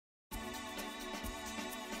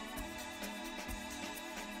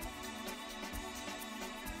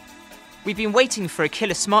We've been waiting for a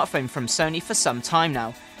killer smartphone from Sony for some time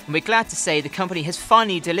now, and we're glad to say the company has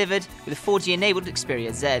finally delivered with a 4G-enabled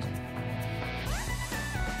Xperia Z.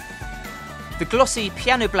 The glossy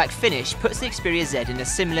piano black finish puts the Xperia Z in a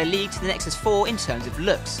similar league to the Nexus 4 in terms of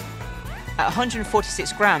looks. At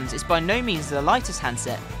 146 grams, it's by no means the lightest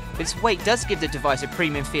handset, but its weight does give the device a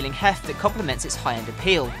premium feeling heft that complements its high-end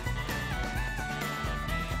appeal.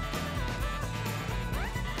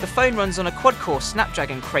 The phone runs on a quad-core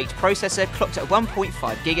Snapdragon Crate processor clocked at 1.5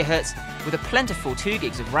 GHz with a plentiful 2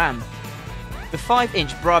 GB of RAM. The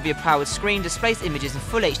 5-inch Bravia-powered screen displays images in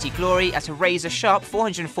Full HD glory at a razor-sharp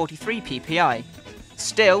 443 ppi.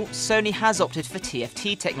 Still, Sony has opted for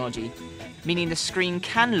TFT technology, meaning the screen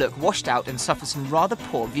can look washed out and suffer some rather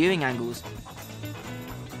poor viewing angles.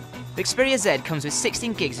 The Xperia Z comes with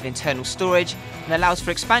 16 GB of internal storage and allows for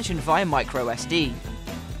expansion via microSD.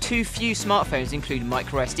 Too few smartphones include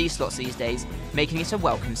microSD slots these days, making it a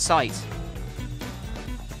welcome sight.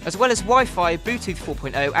 As well as Wi-Fi, Bluetooth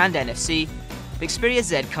 4.0 and NFC, the Xperia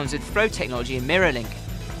Z comes with Throw technology and Mirror Link,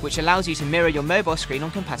 which allows you to mirror your mobile screen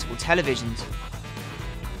on compatible televisions.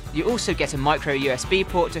 You also get a micro USB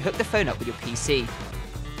port to hook the phone up with your PC.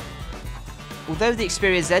 Although the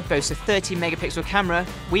Xperia Z boasts a 30-megapixel camera,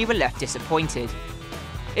 we were left disappointed.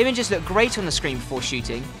 Images look great on the screen before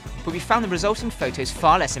shooting, but we found the resulting photos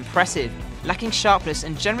far less impressive, lacking sharpness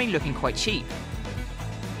and generally looking quite cheap.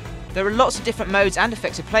 There are lots of different modes and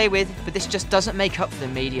effects to play with, but this just doesn't make up for the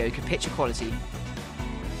mediocre picture quality.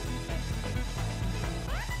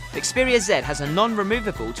 The Xperia Z has a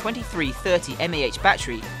non-removable 2330 mAh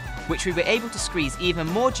battery, which we were able to squeeze even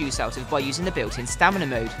more juice out of by using the built-in stamina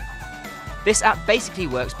mode. This app basically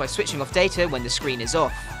works by switching off data when the screen is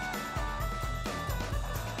off.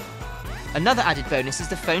 Another added bonus is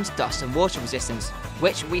the phone's dust and water resistance,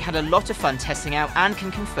 which we had a lot of fun testing out and can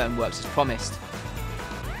confirm works as promised.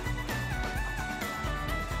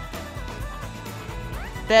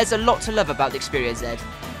 There's a lot to love about the Xperia Z.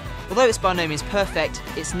 Although it's by no means perfect,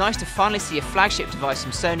 it's nice to finally see a flagship device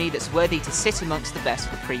from Sony that's worthy to sit amongst the best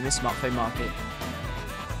of the premium smartphone market.